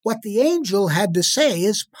What the angel had to say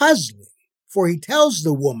is puzzling, for he tells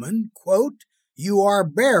the woman, quote, "You are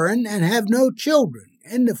barren and have no children,"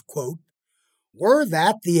 end of quote. Were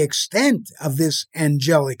that the extent of this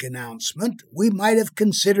angelic announcement, we might have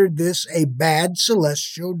considered this a bad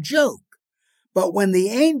celestial joke. But when the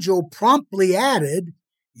angel promptly added,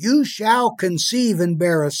 "You shall conceive and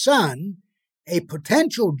bear a son," a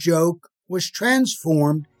potential joke was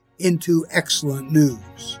transformed into excellent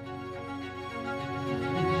news.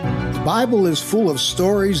 The Bible is full of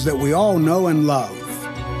stories that we all know and love.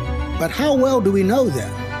 But how well do we know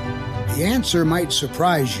them? The answer might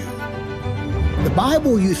surprise you. The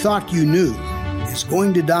Bible you thought you knew is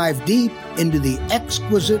going to dive deep into the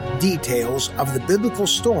exquisite details of the biblical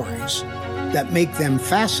stories that make them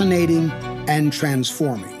fascinating and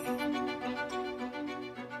transforming.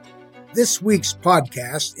 This week's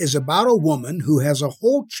podcast is about a woman who has a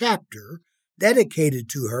whole chapter dedicated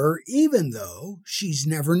to her, even though she's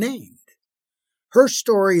never named. Her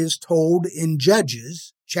story is told in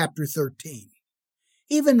Judges chapter 13.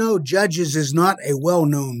 Even though Judges is not a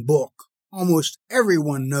well-known book, almost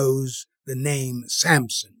everyone knows the name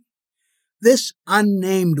Samson. This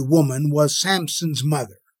unnamed woman was Samson's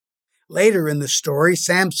mother. Later in the story,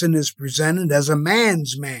 Samson is presented as a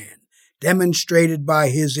man's man, demonstrated by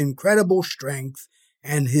his incredible strength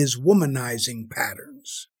and his womanizing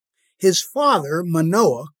patterns. His father,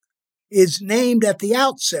 Manoah, is named at the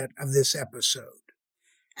outset of this episode.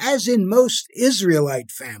 As in most Israelite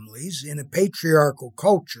families in a patriarchal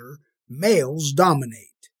culture, males dominate.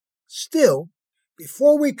 Still,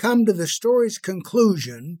 before we come to the story's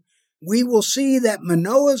conclusion, we will see that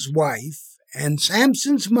Manoah's wife and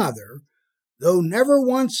Samson's mother, though never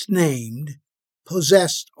once named,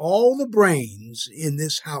 possessed all the brains in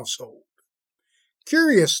this household.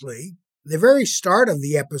 Curiously, the very start of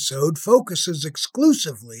the episode focuses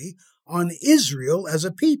exclusively on Israel as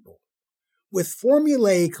a people. With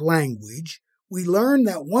formulaic language, we learn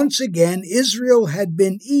that once again Israel had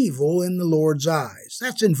been evil in the Lord's eyes.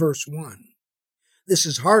 That's in verse 1. This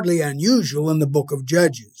is hardly unusual in the book of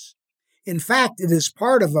Judges. In fact, it is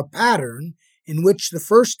part of a pattern in which the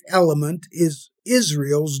first element is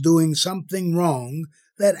Israel's doing something wrong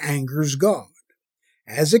that angers God.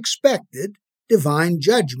 As expected, divine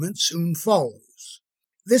judgment soon follows.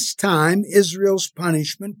 This time, Israel's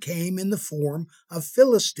punishment came in the form of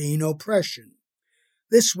Philistine oppression.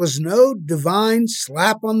 This was no divine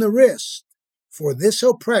slap on the wrist, for this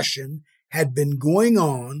oppression had been going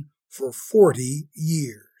on for 40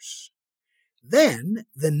 years. Then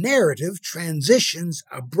the narrative transitions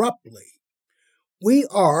abruptly. We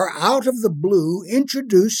are, out of the blue,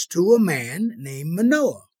 introduced to a man named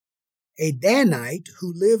Manoah, a Danite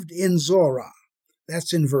who lived in Zorah.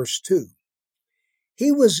 That's in verse 2.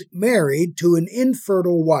 He was married to an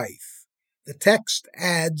infertile wife. The text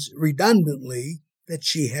adds redundantly that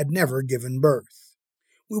she had never given birth.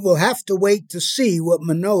 We will have to wait to see what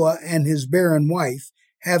Manoah and his barren wife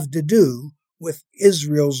have to do with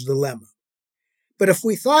Israel's dilemma. But if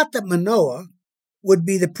we thought that Manoah would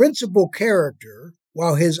be the principal character,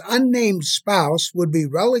 while his unnamed spouse would be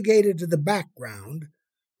relegated to the background,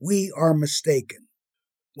 we are mistaken.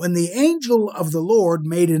 When the angel of the Lord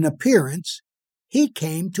made an appearance, he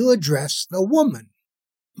came to address the woman.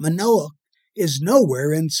 Manoah is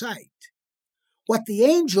nowhere in sight. What the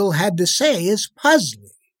angel had to say is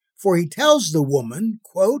puzzling, for he tells the woman,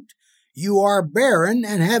 quote, "You are barren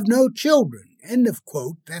and have no children," end of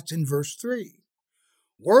quote. That's in verse 3.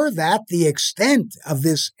 Were that the extent of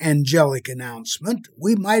this angelic announcement,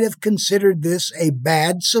 we might have considered this a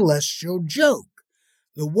bad celestial joke.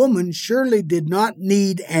 The woman surely did not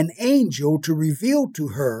need an angel to reveal to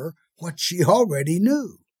her what she already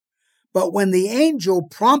knew. But when the angel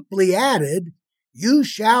promptly added, "You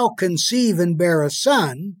shall conceive and bear a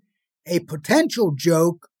son," a potential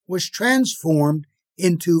joke was transformed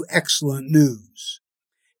into excellent news.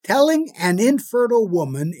 Telling an infertile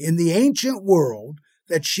woman in the ancient world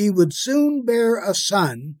that she would soon bear a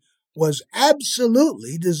son was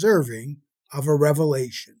absolutely deserving of a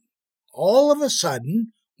revelation. All of a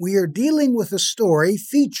sudden, we are dealing with a story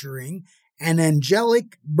featuring an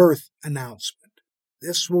angelic birth announcement.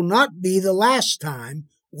 This will not be the last time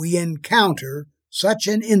we encounter such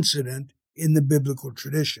an incident in the biblical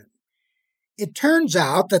tradition. It turns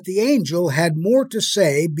out that the angel had more to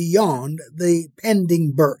say beyond the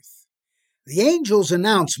pending birth. The angel's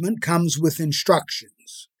announcement comes with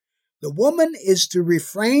instructions. The woman is to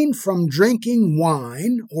refrain from drinking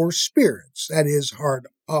wine or spirits, that is, hard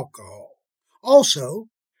alcohol. Also,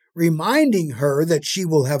 reminding her that she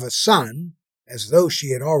will have a son, as though she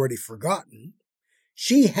had already forgotten,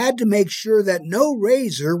 She had to make sure that no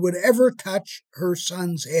razor would ever touch her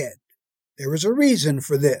son's head. There was a reason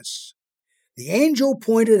for this. The angel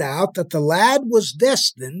pointed out that the lad was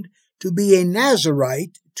destined to be a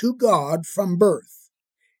Nazirite to God from birth.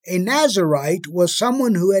 A Nazirite was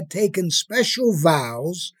someone who had taken special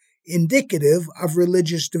vows indicative of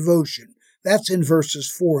religious devotion. That's in verses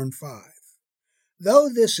 4 and 5. Though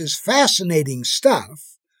this is fascinating stuff,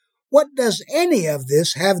 what does any of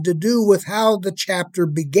this have to do with how the chapter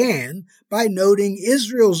began by noting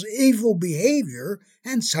Israel's evil behavior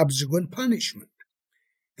and subsequent punishment?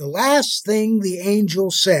 The last thing the angel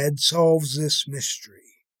said solves this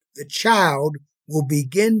mystery. The child will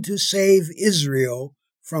begin to save Israel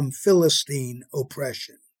from Philistine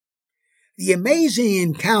oppression. The amazing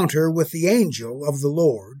encounter with the angel of the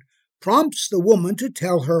Lord prompts the woman to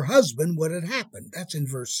tell her husband what had happened. That's in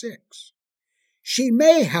verse 6. She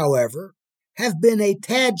may, however, have been a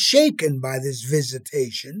tad shaken by this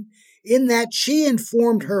visitation, in that she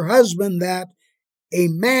informed her husband that a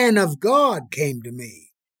man of God came to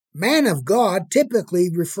me. Man of God typically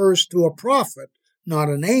refers to a prophet, not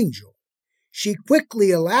an angel. She quickly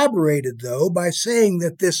elaborated, though, by saying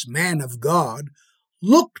that this man of God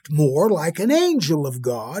looked more like an angel of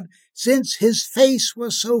God, since his face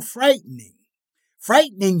was so frightening.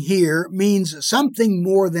 Frightening here means something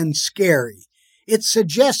more than scary. It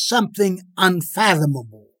suggests something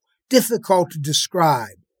unfathomable, difficult to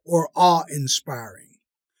describe, or awe-inspiring.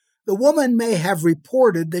 The woman may have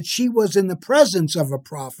reported that she was in the presence of a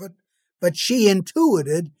prophet, but she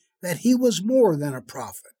intuited that he was more than a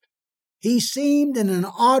prophet. He seemed in an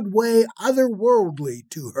odd way otherworldly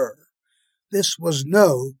to her. This was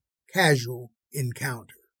no casual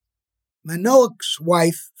encounter. Manoah's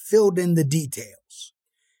wife filled in the details.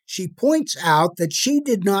 She points out that she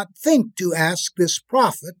did not think to ask this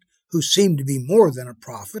prophet, who seemed to be more than a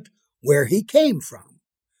prophet, where he came from.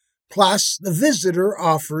 Plus, the visitor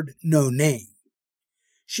offered no name.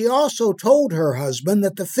 She also told her husband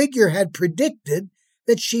that the figure had predicted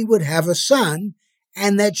that she would have a son,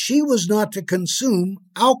 and that she was not to consume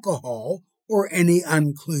alcohol or any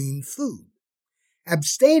unclean food.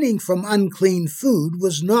 Abstaining from unclean food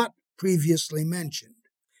was not previously mentioned.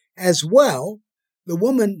 As well, the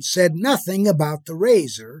woman said nothing about the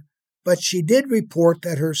razor, but she did report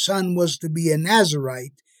that her son was to be a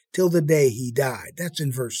Nazirite till the day he died. That's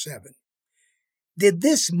in verse 7. Did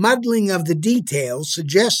this muddling of the details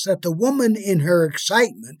suggest that the woman in her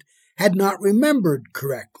excitement had not remembered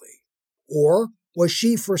correctly? Or was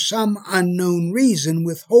she for some unknown reason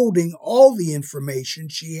withholding all the information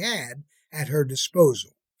she had at her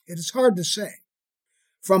disposal? It is hard to say.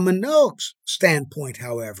 From Manoah's standpoint,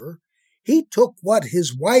 however, he took what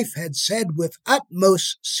his wife had said with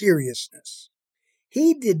utmost seriousness.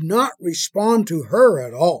 He did not respond to her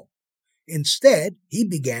at all. Instead, he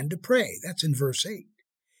began to pray. That's in verse 8.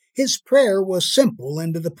 His prayer was simple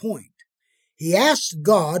and to the point. He asked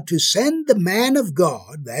God to send the man of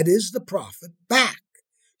God, that is the prophet, back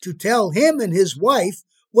to tell him and his wife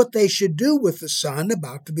what they should do with the son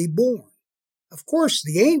about to be born. Of course,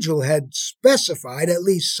 the angel had specified at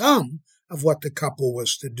least some of what the couple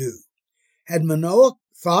was to do. Had Manoah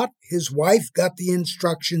thought his wife got the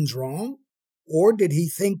instructions wrong? Or did he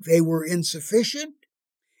think they were insufficient?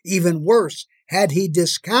 Even worse, had he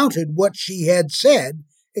discounted what she had said,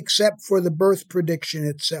 except for the birth prediction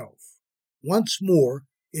itself? Once more,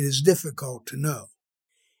 it is difficult to know.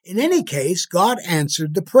 In any case, God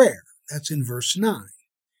answered the prayer. That's in verse 9.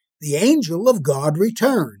 The angel of God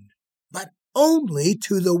returned, but only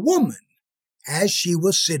to the woman, as she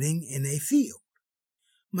was sitting in a field.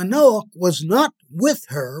 Manoah was not with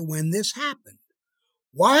her when this happened.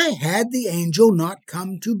 Why had the angel not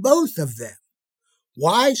come to both of them?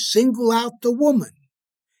 Why single out the woman?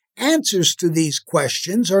 Answers to these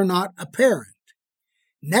questions are not apparent.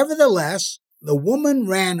 Nevertheless, the woman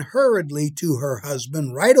ran hurriedly to her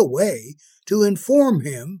husband right away to inform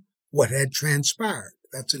him what had transpired.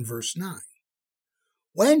 That's in verse 9.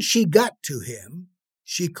 When she got to him,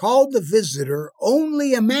 she called the visitor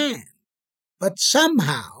only a man, but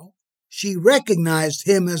somehow she recognized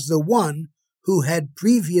him as the one who had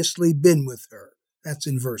previously been with her. That's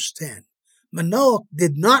in verse 10. Manoah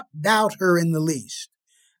did not doubt her in the least.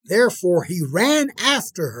 Therefore, he ran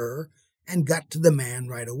after her and got to the man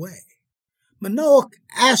right away. Manoah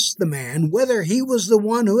asked the man whether he was the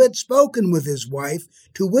one who had spoken with his wife,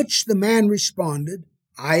 to which the man responded,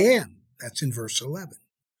 I am. That's in verse 11.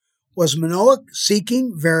 Was Manoah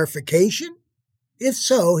seeking verification? If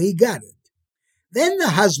so, he got it. Then the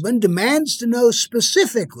husband demands to know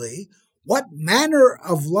specifically what manner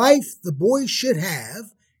of life the boy should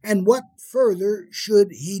have and what further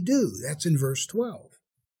should he do. That's in verse 12.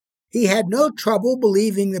 He had no trouble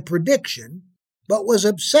believing the prediction, but was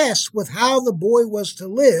obsessed with how the boy was to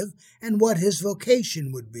live and what his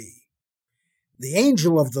vocation would be. The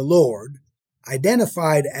angel of the Lord,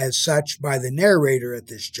 identified as such by the narrator at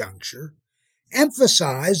this juncture,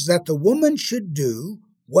 emphasized that the woman should do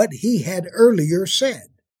what he had earlier said,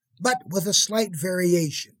 but with a slight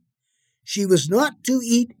variation. She was not to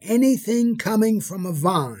eat anything coming from a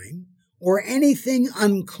vine or anything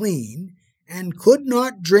unclean, and could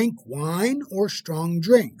not drink wine or strong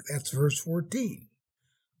drink. That's verse 14.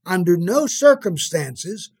 Under no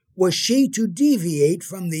circumstances was she to deviate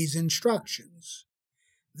from these instructions.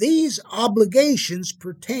 These obligations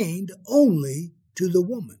pertained only to the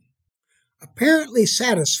woman. Apparently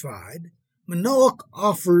satisfied, Manoah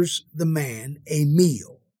offers the man a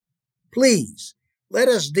meal. Please, let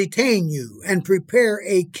us detain you and prepare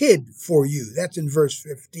a kid for you. That's in verse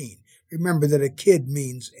 15. Remember that a kid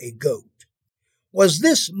means a goat. Was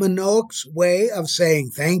this Manoah's way of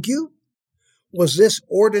saying thank you? Was this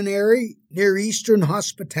ordinary Near Eastern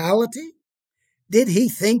hospitality? Did he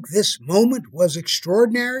think this moment was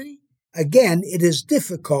extraordinary? Again, it is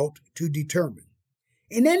difficult to determine.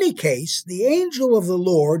 In any case, the angel of the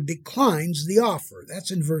Lord declines the offer.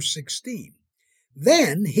 That's in verse 16.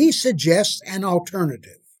 Then he suggests an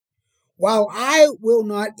alternative. While I will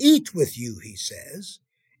not eat with you, he says,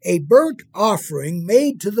 a burnt offering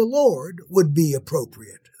made to the Lord would be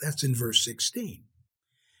appropriate. That's in verse 16.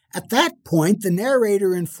 At that point, the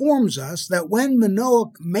narrator informs us that when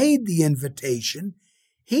Manoah made the invitation,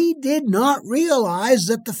 he did not realize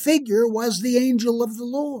that the figure was the angel of the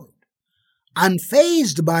Lord.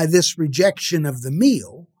 Unfazed by this rejection of the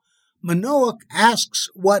meal, Manoah asks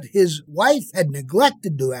what his wife had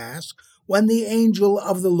neglected to ask when the angel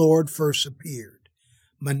of the Lord first appeared.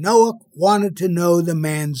 Manoah wanted to know the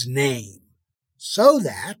man's name, so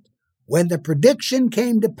that, when the prediction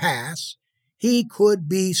came to pass, he could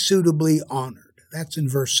be suitably honored. That's in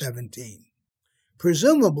verse 17.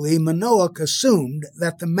 Presumably, Manoah assumed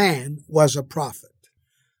that the man was a prophet.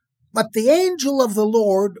 But the angel of the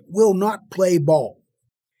Lord will not play ball.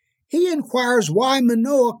 He inquires why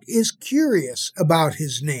Manoah is curious about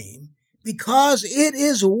his name, because it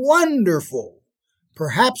is wonderful,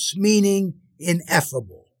 perhaps meaning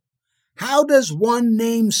ineffable. How does one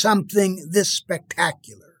name something this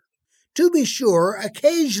spectacular? To be sure,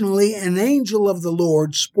 occasionally an angel of the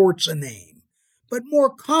Lord sports a name, but more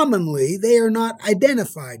commonly they are not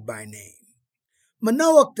identified by name.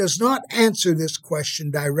 Manoah does not answer this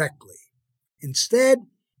question directly. Instead,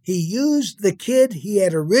 he used the kid he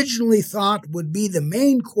had originally thought would be the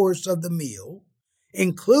main course of the meal,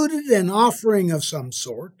 included an offering of some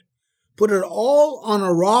sort, put it all on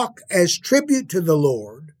a rock as tribute to the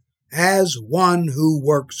Lord, as one who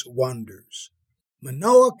works wonders.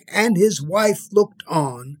 Manoah and his wife looked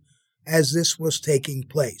on as this was taking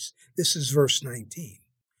place. This is verse 19.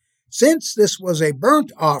 Since this was a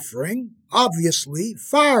burnt offering, obviously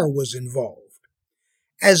fire was involved.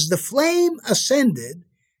 As the flame ascended,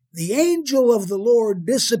 the angel of the Lord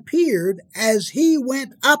disappeared as he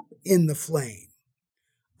went up in the flame.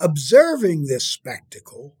 Observing this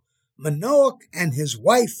spectacle, Manoah and his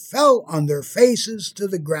wife fell on their faces to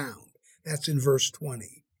the ground. That's in verse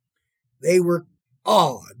 20. They were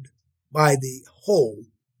awed by the whole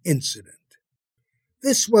incident.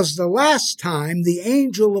 This was the last time the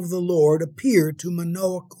angel of the Lord appeared to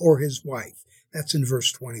Manoah or his wife. That's in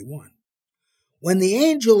verse 21. When the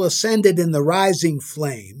angel ascended in the rising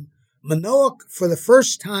flame, Manoah for the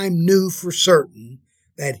first time knew for certain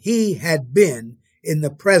that he had been in the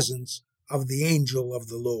presence of the angel of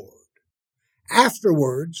the Lord.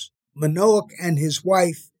 Afterwards, Manoah and his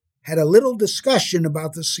wife had a little discussion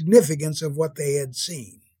about the significance of what they had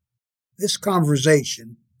seen. This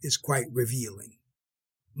conversation is quite revealing.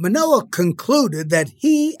 Manoah concluded that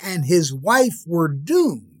he and his wife were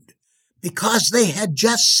doomed because they had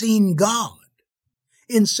just seen God.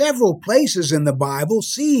 In several places in the Bible,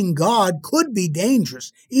 seeing God could be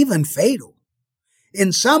dangerous, even fatal.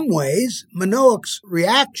 In some ways, Manoah's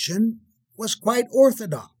reaction was quite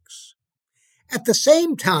orthodox. At the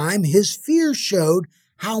same time, his fear showed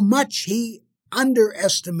how much he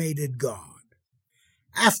underestimated God.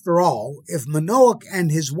 After all, if Manoah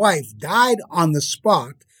and his wife died on the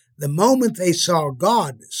spot the moment they saw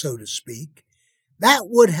God, so to speak, that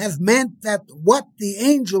would have meant that what the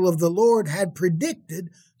angel of the Lord had predicted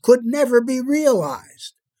could never be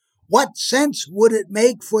realized. What sense would it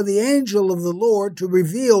make for the angel of the Lord to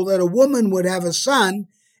reveal that a woman would have a son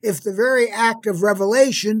if the very act of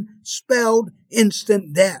revelation spelled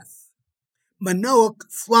instant death? Manoah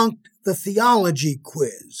flunked the theology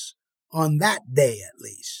quiz, on that day at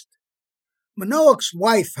least. Manoah's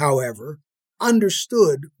wife, however,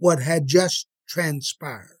 understood what had just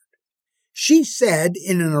transpired. She said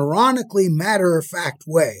in an ironically matter-of-fact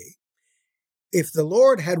way, "If the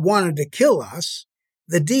Lord had wanted to kill us,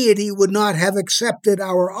 the deity would not have accepted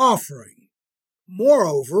our offering.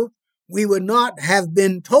 Moreover, we would not have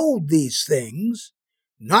been told these things,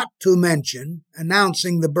 not to mention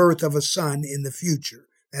announcing the birth of a son in the future."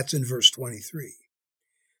 That's in verse 23.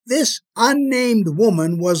 This unnamed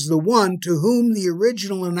woman was the one to whom the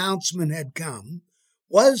original announcement had come,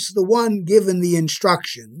 was the one given the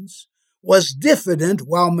instructions, was diffident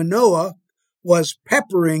while Manoah was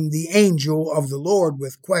peppering the angel of the Lord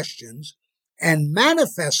with questions, and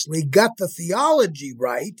manifestly got the theology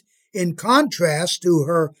right in contrast to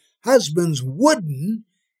her husband's wooden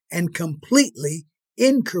and completely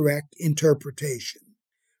incorrect interpretation.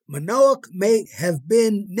 Manoah may have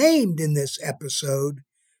been named in this episode,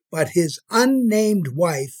 but his unnamed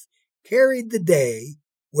wife carried the day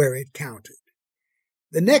where it counted.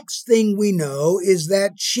 The next thing we know is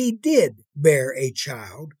that she did bear a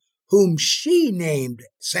child, whom she named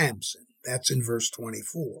Samson. That's in verse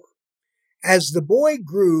 24. As the boy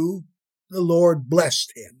grew, the Lord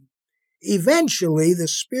blessed him. Eventually, the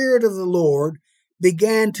Spirit of the Lord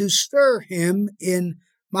began to stir him in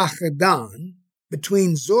Machadan,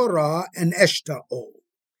 between Zorah and Eshtaol.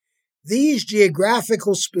 These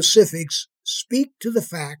geographical specifics speak to the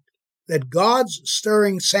fact that God's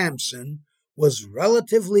stirring Samson was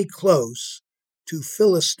relatively close to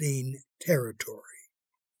Philistine territory.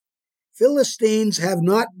 Philistines have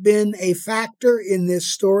not been a factor in this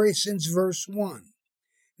story since verse 1.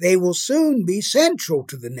 They will soon be central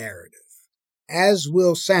to the narrative, as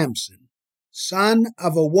will Samson, son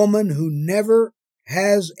of a woman who never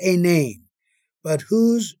has a name, but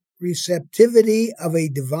whose receptivity of a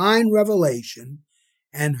divine revelation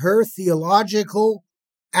and her theological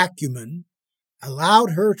acumen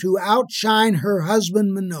allowed her to outshine her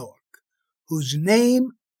husband Manoah, whose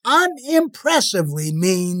name unimpressively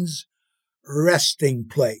means resting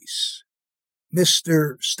place,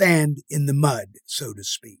 Mr. Stand in the mud, so to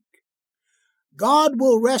speak. God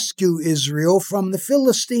will rescue Israel from the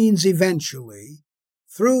Philistines eventually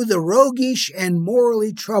through the roguish and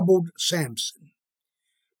morally troubled Samson.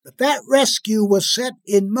 But that rescue was set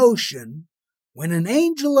in motion when an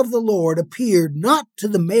angel of the Lord appeared not to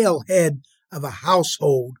the male head of a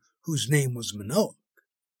household whose name was Manoah,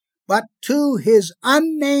 but to his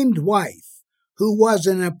unnamed wife, who was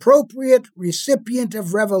an appropriate recipient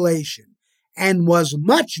of revelation and was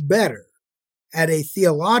much better at a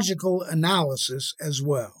theological analysis as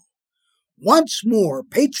well. Once more,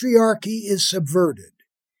 patriarchy is subverted.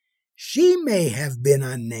 She may have been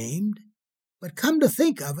unnamed, but come to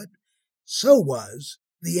think of it, so was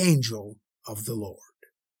the angel of the Lord.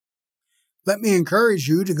 Let me encourage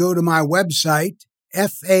you to go to my website,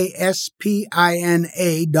 faspina.com,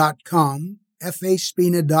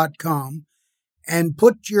 faspina.com, and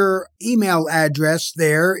put your email address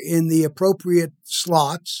there in the appropriate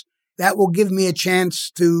slots. That will give me a chance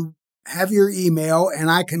to have your email, and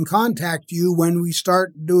I can contact you when we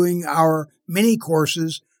start doing our mini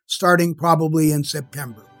courses, starting probably in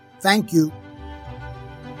September. Thank you.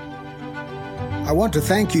 I want to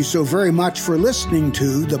thank you so very much for listening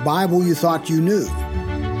to The Bible You Thought You Knew.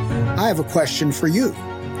 I have a question for you.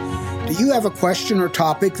 Do you have a question or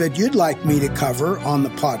topic that you'd like me to cover on the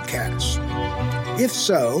podcast? If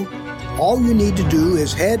so, all you need to do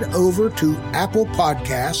is head over to Apple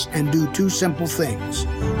Podcasts and do two simple things.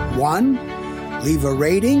 1, leave a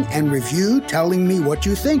rating and review telling me what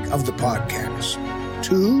you think of the podcast.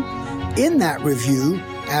 2, in that review,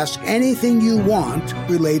 ask anything you want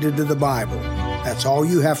related to the Bible. That's all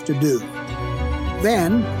you have to do.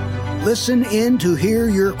 Then, listen in to hear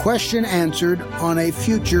your question answered on a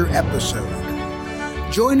future episode.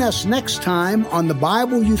 Join us next time on The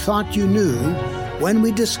Bible You Thought You Knew when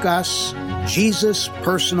we discuss Jesus'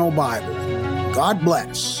 personal Bible. God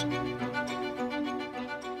bless.